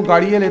থেকে কোনো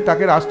গাড়ি এলে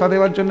তাকে রাস্তা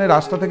দেওয়ার জন্য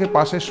রাস্তা থেকে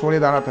পাশে সরে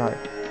দাঁড়াতে হয়।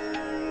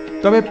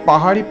 তবে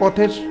পাহাড়ি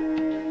পথের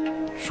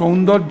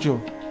সৌন্দর্য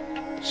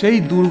সেই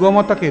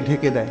দুর্গমতাকে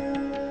ঢেকে দেয়।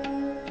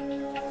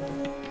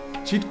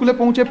 ছিটকুলে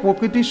পৌঁছে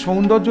প্রকৃতির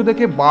সৌন্দর্য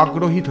দেখে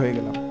বাকরহিত হয়ে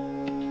গেলাম।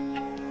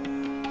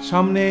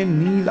 সামনে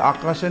নীল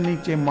আকাশের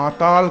নিচে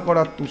মাতাল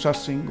করা তুষার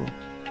শৃঙ্গ,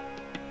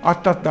 আর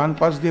তার ডান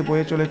পাশ দিয়ে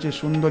বয়ে চলেছে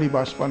সুন্দরী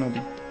বাসপা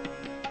নদী।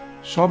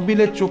 সব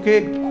মিলে চোখে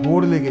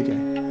ঘোর লেগে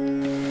যায়।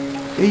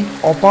 এই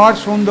অপার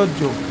সৌন্দর্য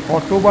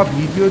ফটো বা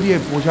ভিডিও দিয়ে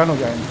বোঝানো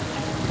যায় না।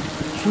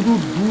 শুধু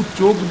দু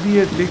চোখ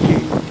দিয়ে দেখে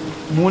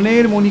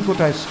মনের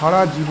মণিকোঠায়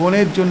সারা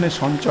জীবনের জন্য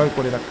সঞ্চয়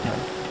করে রাখতে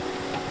হয়।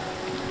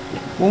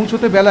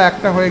 পৌঁছতে বেলা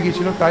 1টা হয়ে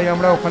গিয়েছিল, তাই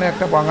আমরা ওখানে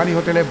একটা বাঙালি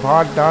হোটেলে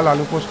ভাত, ডাল,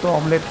 আলু পোস্ত,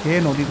 অমলেট খেয়ে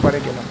নদীর পাড়ে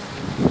গেলাম।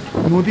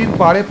 নদীর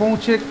পাড়ে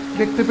পৌঁছে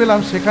দেখতে পেলাম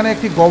সেখানে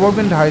একটি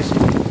গভর্নমেন্ট হাই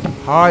স্কুল।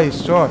 হায়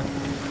ঈশ্বর,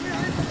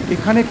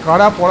 এখানে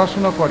কারা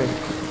পড়াশোনা করে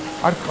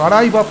আর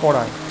কারাই বা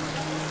পড়ায়?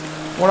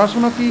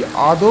 পড়াশোনা কি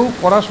আদৌ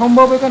করা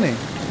সম্ভব এখানে?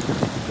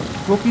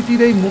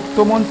 প্রকৃতির এই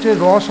মুক্তমঞ্চের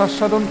রস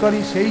আস্বাদনকারী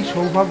সেই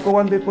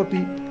সৌভাগ্যবানদের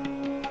প্রতি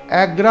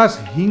একরাশ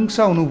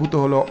হিংসা অনুভূত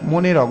হলো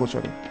মনের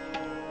অগোচরে।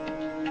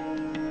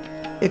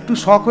 একটু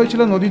শখ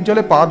হয়েছিল নদীর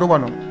জলে পা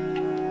ডোবানো।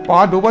 পা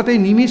ডোবাতেই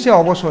নিমিষে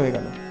অবশ হয়ে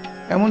গেল।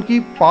 এমনকি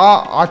পা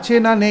আছে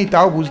না নেই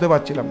তাও বুঝতে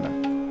পারছিলাম না।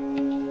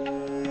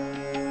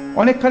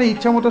 অনেকখানি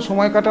ইচ্ছা মতো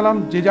সময় কাটালাম,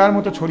 যে যার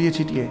মতো ছড়িয়ে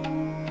ছিটিয়ে।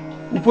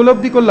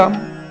 উপলব্ধি করলাম,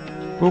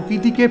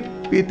 প্রকৃতিকে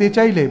পেতে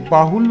চাইলে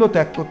বাহুল্য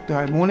ত্যাগ করতে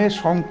হয়, মনের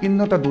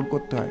সংকীর্ণতা দূর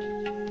করতে হয়।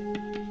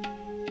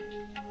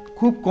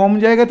 খুব কম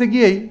জায়গাতে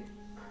গিয়েই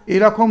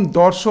এরকম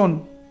দর্শন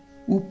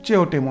উপচে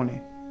ওঠে মনে।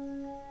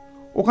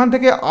 ওখান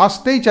থেকে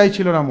আসতেই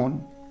চাইছিল না মন,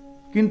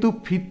 কিন্তু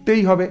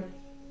ফিরতেই হবে,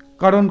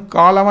 কারণ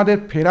কাল আমাদের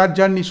ফেরার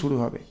জার্নি শুরু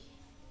হবে।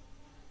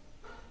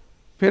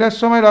 ফেরার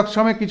সময়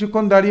রকসমে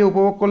কিছুক্ষণ দাঁড়িয়ে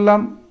উপভোগ করলাম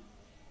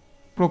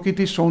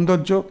প্রকৃতির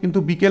সৌন্দর্য, কিন্তু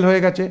বিকেল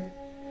হয়ে গেছে,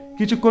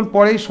 কিছুক্ষণ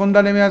পরেই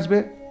সন্ধ্যা নেমে আসবে।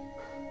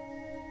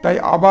 তাই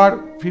আবার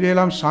ফিরে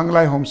এলাম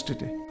সাংলায়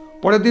হোমস্টেতে।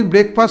 পরের দিন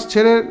ব্রেকফাস্ট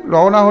ছেড়ে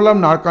রওনা হলাম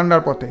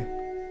নারকান্ডার পথে।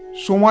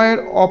 সময়ের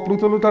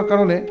অপ্রতুলতার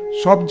কারণে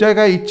সব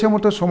জায়গায় ইচ্ছে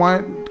মতো সময়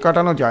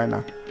কাটানো যায় না,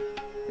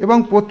 এবং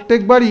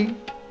প্রত্যেকবারই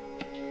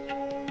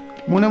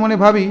মনে মনে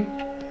ভাবি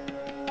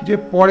যে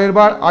পরের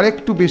বার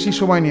আরেকটু বেশি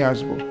সময় নিয়ে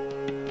আসব।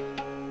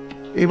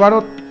 এবারও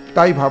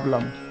তাই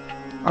ভাবলাম।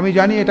 আমি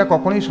জানি এটা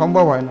কখনোই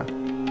সম্ভব হয় না।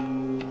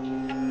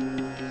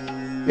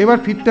 এবার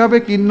ফিরতে হবে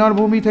কিন্নর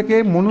ভূমি থেকে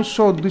মনুষ্য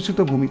অধ্যুষিত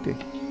ভূমিতে,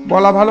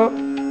 বলা ভালো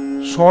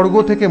স্বর্গ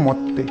থেকে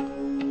মর্তে।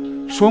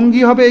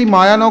 সঙ্গী হবে এই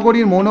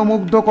মায়ানগরীর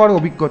মনোমুগ্ধকর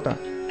অভিজ্ঞতা,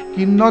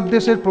 কিন্নর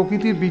দেশের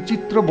প্রকৃতির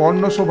বিচিত্র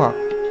বর্ণশোভা,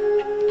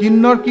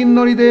 কিন্নর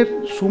কিন্নরীদের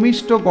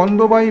সুমিষ্ট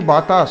গন্ধবাহী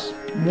বাতাস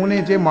মনে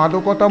যে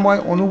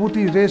মাদকতাময়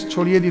অনুভূতির রেশ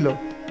ছড়িয়ে দিল,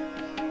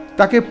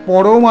 তাকে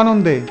পরম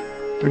আনন্দে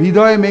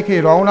হৃদয়ে মেখে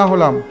রওনা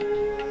হলাম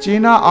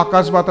চেনা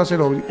আকাশ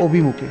বাতাসের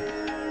অভিমুখে।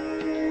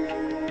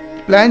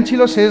 প্ল্যান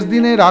ছিল শেষ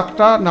দিনে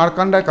রাতটা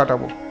নারকান্ডায়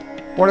কাটাবো,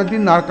 পরের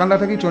দিন নারকান্ডা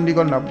থেকেই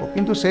চণ্ডীগড় নামবো,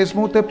 কিন্তু শেষ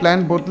মুহূর্তে প্ল্যান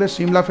বদলে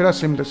সিমলা ফেরার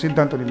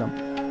সিদ্ধান্ত নিলাম।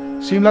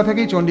 সিমলা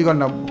থেকেই চণ্ডীগড়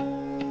নামবো।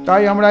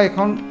 তাই আমরা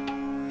এখন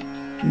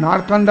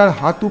নারকান্ডার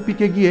হাতু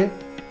পিকে গিয়ে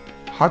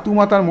হাতু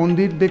মাতার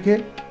মন্দির দেখে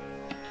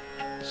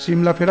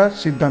সিমলা ফেরার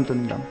সিদ্ধান্ত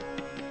নিলাম।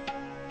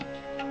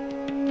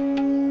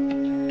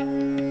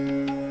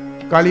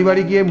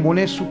 কালীবাড়ি গিয়ে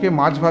মনের সুখে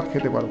মাছ ভাত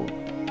খেতে পারবো।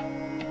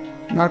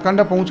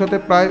 নারকান্ডা পৌঁছতে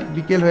প্রায়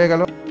বিকেল হয়ে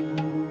গেল।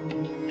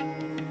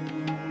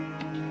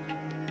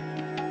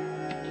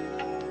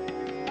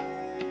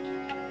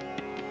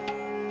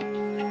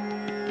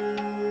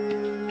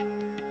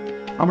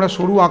 আমরা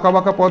সরু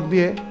আঁকাবাঁকা পথ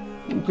দিয়ে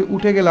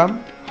উঠে গেলাম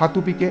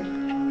হাতুপিকে,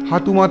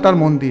 হাতু মাতার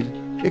মন্দির।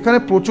 এখানে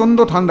প্রচণ্ড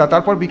ঠান্ডা,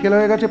 তারপর বিকেল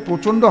হয়ে গেছে,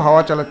 প্রচণ্ড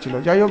হাওয়া চালাচ্ছিল।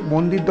 যাই হোক,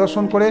 মন্দির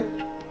দর্শন করে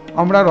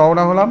আমরা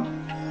রওনা হলাম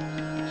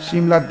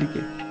সিমলার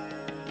দিকে।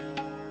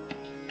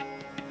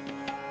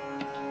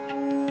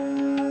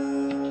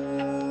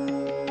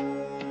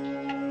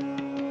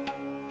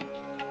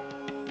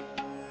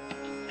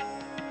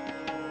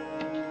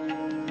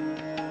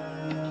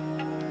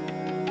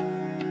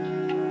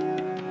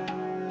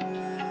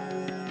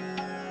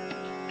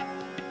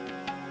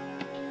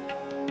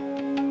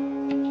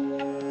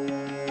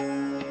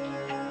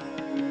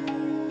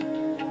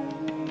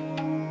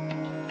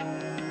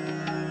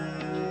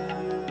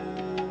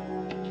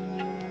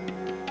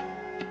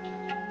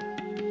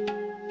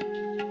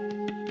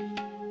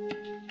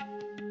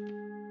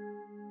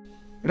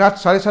 রাত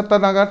 7:30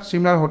 নাগাদ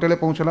সিমলার হোটেলে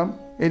পৌঁছলাম।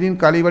 এদিন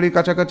কালীবাড়ির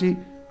কাছাকাছি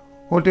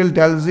হোটেল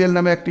ড্যালজিয়েল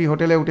নামে একটি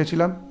হোটেলে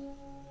উঠেছিলাম।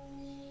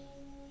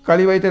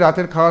 কালীবাড়িতে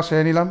রাতের খাওয়া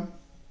সেরে নিলাম।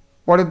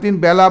 পরের দিন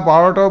বেলা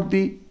 12টা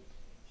অবধি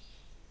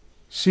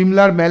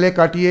সিমলার মেলে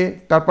কাটিয়ে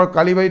তারপর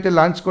কালীবাড়িতে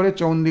লাঞ্চ করে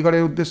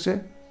চণ্ডীগড়ের উদ্দেশ্যে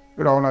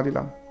রওনা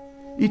দিলাম।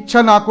 ইচ্ছা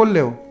না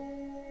করলেও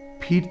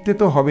ফিরতে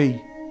তো হবেই।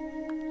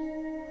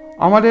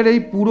 আমাদের এই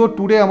পুরো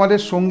ট্যুরে আমাদের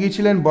সঙ্গী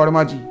ছিলেন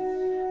বর্মাজি।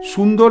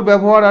 সুন্দর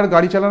ব্যবহার আর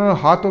গাড়ি চালানোর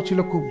হাতও ছিল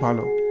খুব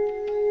ভালো।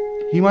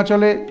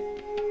 হিমাচলে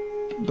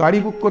গাড়ি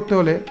বুক করতে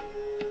হলে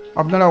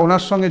আপনারা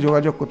ওনার সঙ্গে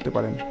যোগাযোগ করতে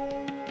পারেন।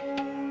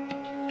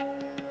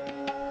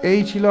 এই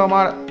ছিল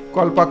আমার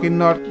কল্পা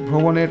কিন্নর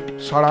ভ্রমণের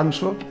সারাংশ।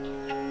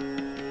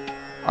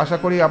 আশা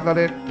করি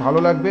আপনাদের ভালো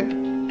লাগবে।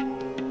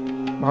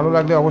 ভালো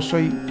লাগলে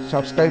অবশ্যই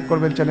সাবস্ক্রাইব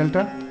করবেন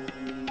চ্যানেলটা।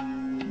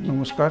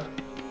 নমস্কার।